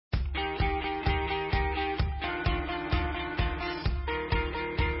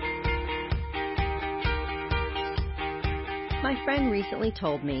My friend recently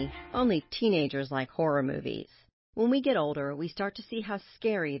told me only teenagers like horror movies. When we get older, we start to see how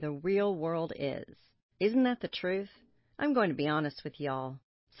scary the real world is. Isn't that the truth? I'm going to be honest with y'all.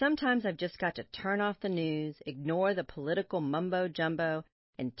 Sometimes I've just got to turn off the news, ignore the political mumbo-jumbo,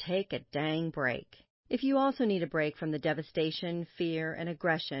 and take a dang break. If you also need a break from the devastation, fear, and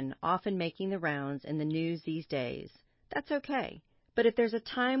aggression often making the rounds in the news these days, that's okay. But if there's a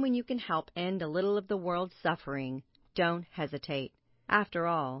time when you can help end a little of the world's suffering, don't hesitate. After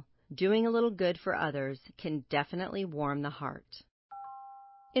all, doing a little good for others can definitely warm the heart.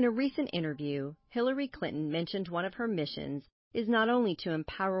 In a recent interview, Hillary Clinton mentioned one of her missions is not only to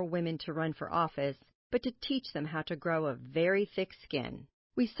empower women to run for office, but to teach them how to grow a very thick skin.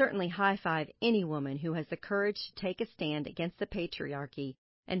 We certainly high-five any woman who has the courage to take a stand against the patriarchy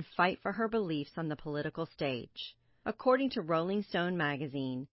and fight for her beliefs on the political stage. According to Rolling Stone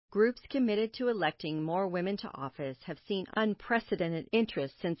magazine, groups committed to electing more women to office have seen unprecedented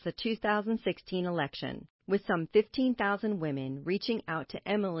interest since the 2016 election, with some 15,000 women reaching out to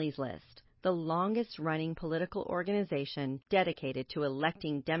Emily's List, the longest-running political organization dedicated to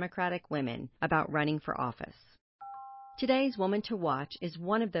electing Democratic women, about running for office. Today's Woman to Watch is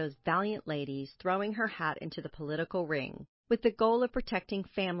one of those valiant ladies throwing her hat into the political ring, with the goal of protecting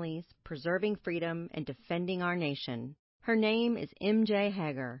families, preserving freedom, and defending our nation. Her name is MJ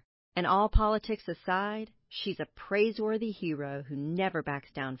Hegar, and all politics aside, she's a praiseworthy hero who never backs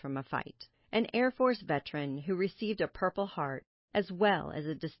down from a fight. An Air Force veteran who received a Purple Heart, as well as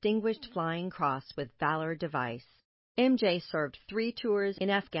a Distinguished Flying Cross with Valor device. MJ served 3 tours in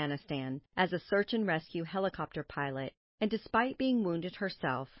Afghanistan as a search and rescue helicopter pilot, and despite being wounded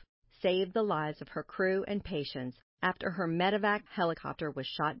herself, saved the lives of her crew and patients after her medevac helicopter was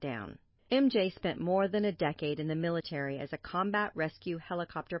shot down. MJ spent more than a decade in the military as a combat rescue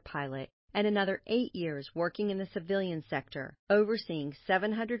helicopter pilot and another 8 years working in the civilian sector, overseeing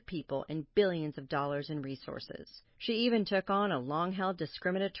 700 people and billions of dollars in resources. She even took on a long-held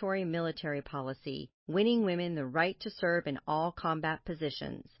discriminatory military policy, winning women the right to serve in all combat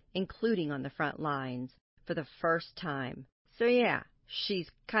positions, including on the front lines, for the first time. So yeah, she's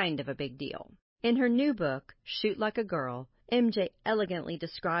kind of a big deal. In her new book, Shoot Like a Girl, MJ elegantly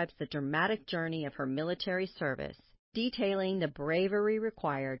describes the dramatic journey of her military service, detailing the bravery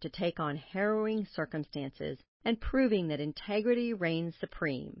required to take on harrowing circumstances and proving that integrity reigns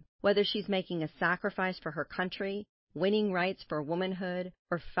supreme, whether she's making a sacrifice for her country, winning rights for womanhood,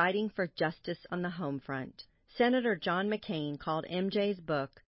 or fighting for justice on the home front. Senator John McCain called MJ's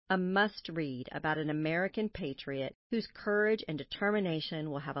book a must-read about an American patriot whose courage and determination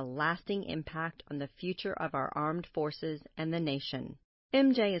will have a lasting impact on the future of our armed forces and the nation.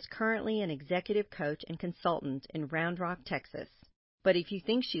 MJ is currently an executive coach and consultant in Round Rock, Texas. But if you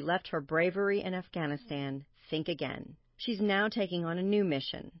think she left her bravery in Afghanistan, think again. She's now taking on a new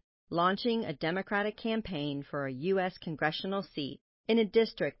mission, launching a Democratic campaign for a U.S. congressional seat in a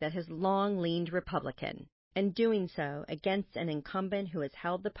district that has long leaned Republican, and doing so against an incumbent who has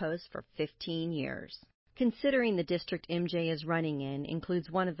held the post for 15 years. Considering the district MJ is running in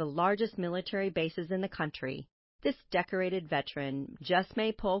includes one of the largest military bases in the country, this decorated veteran just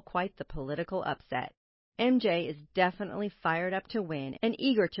may pull quite the political upset. MJ is definitely fired up to win and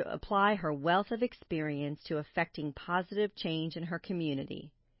eager to apply her wealth of experience to effecting positive change in her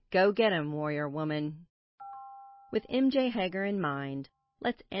community. Go get 'em, warrior woman. With MJ Hegar in mind,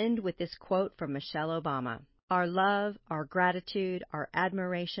 let's end with this quote from Michelle Obama. Our love, our gratitude, our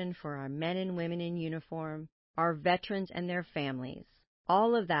admiration for our men and women in uniform, our veterans and their families,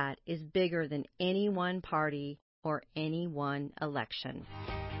 all of that is bigger than any one party or any one election.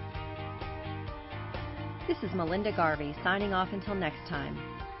 This is Melinda Garvey signing off until next time.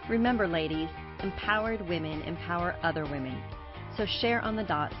 Remember, ladies, empowered women empower other women. So share on the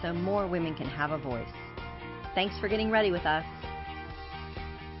dot so more women can have a voice. Thanks for getting ready with us.